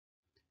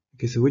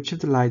Okay, so which of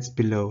the lights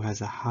below has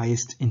the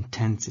highest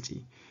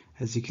intensity?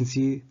 As you can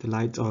see, the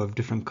lights are of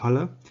different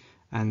color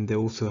and they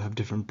also have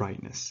different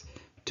brightness.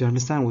 To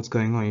understand what's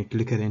going on, you have to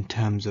look at it in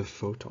terms of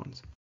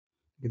photons.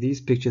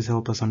 These pictures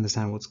help us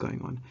understand what's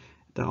going on.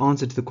 The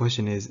answer to the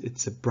question is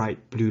it's a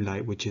bright blue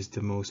light which is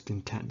the most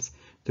intense.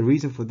 The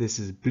reason for this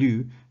is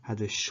blue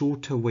has a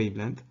shorter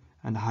wavelength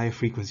and a higher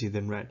frequency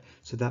than red.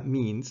 So that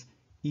means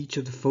each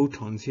of the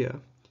photons here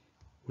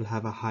will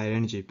have a higher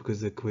energy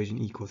because the equation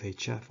equals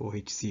hf or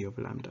hc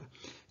over lambda.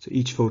 So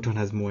each photon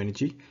has more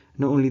energy.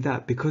 Not only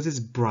that, because it's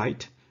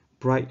bright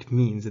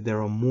means that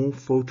there are more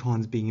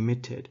photons being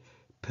emitted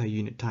per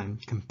unit time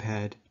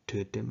compared to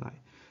the dim light.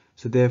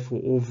 So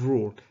therefore,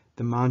 overall,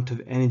 the amount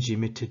of energy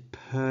emitted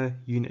per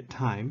unit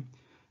time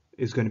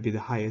is going to be the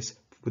highest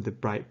with the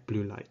bright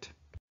blue light.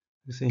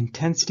 So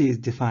intensity is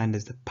defined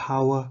as the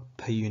power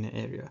per unit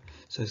area.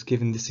 So it's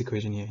given this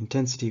equation here,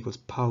 intensity equals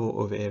power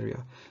over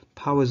area.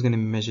 Power is going to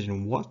be measured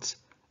in watts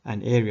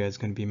and area is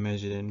going to be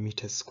measured in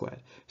meters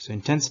squared. So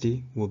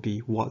intensity will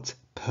be watts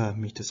per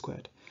meter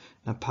squared.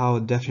 Now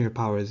definition of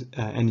power is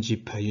energy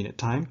per unit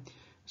time.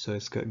 So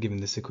it's given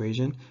this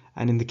equation.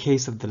 And in the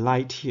case of the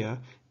light here,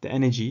 the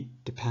energy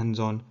depends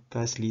on,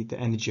 firstly, the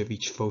energy of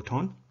each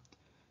photon,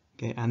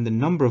 okay, and the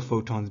number of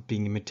photons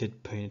being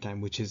emitted per unit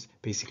time, which is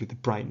basically the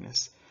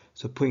brightness.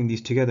 So putting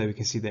these together, we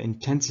can see that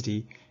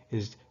intensity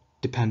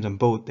depends on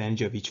both the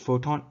energy of each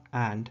photon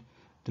and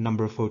the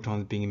number of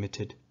photons being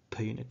emitted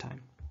per unit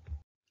time.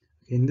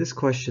 In this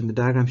question, the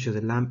diagram shows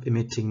a lamp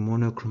emitting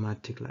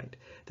monochromatic light.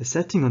 The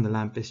setting on the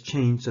lamp is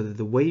changed so that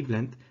the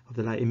wavelength of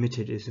the light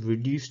emitted is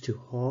reduced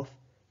to half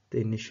the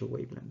initial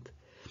wavelength.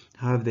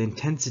 However, the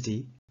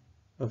intensity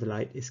of the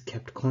light is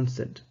kept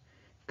constant.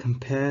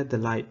 Compare the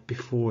light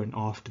before and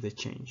after the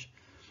change.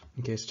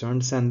 Okay, so to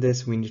understand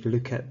this, we need to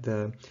look at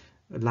the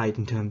light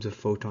in terms of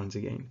photons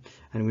again.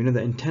 And we know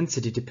that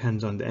intensity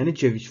depends on the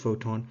energy of each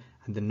photon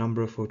and the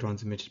number of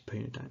photons emitted per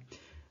unit time.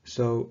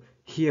 So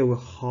here we're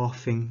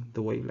halving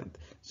the wavelength.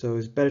 So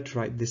it's better to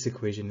write this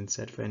equation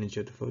instead for energy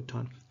of the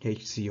photon,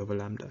 hc over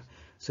lambda.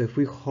 So if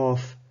we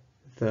halve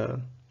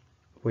the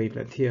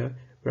wavelength here,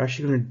 we're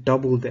actually going to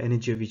double the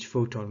energy of each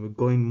photon. We're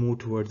going more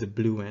towards the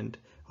blue end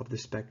of the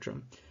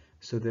spectrum.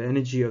 So the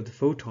energy of the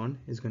photon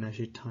is going to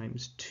actually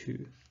times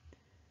 2.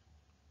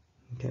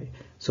 Okay,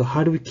 so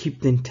how do we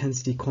keep the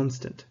intensity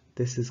constant?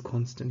 This is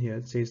constant here,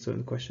 it says so in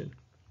the question.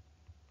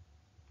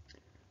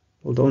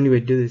 Well, the only way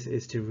to do this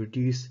is to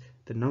reduce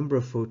the number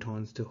of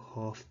photons to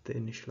half the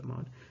initial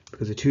amount,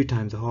 because the 2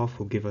 times a half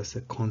will give us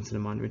a constant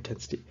amount of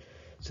intensity.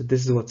 So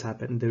this is what's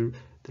happened. The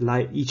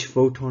light, each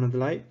photon of the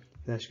light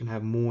is actually going to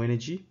have more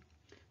energy,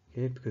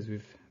 okay, because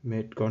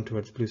we've gone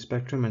towards blue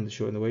spectrum and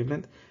shorten the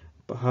wavelength.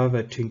 But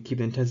however, to keep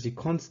the intensity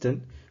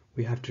constant,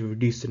 we have to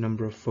reduce the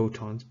number of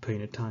photons per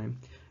unit time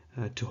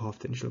to half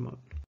the initial amount.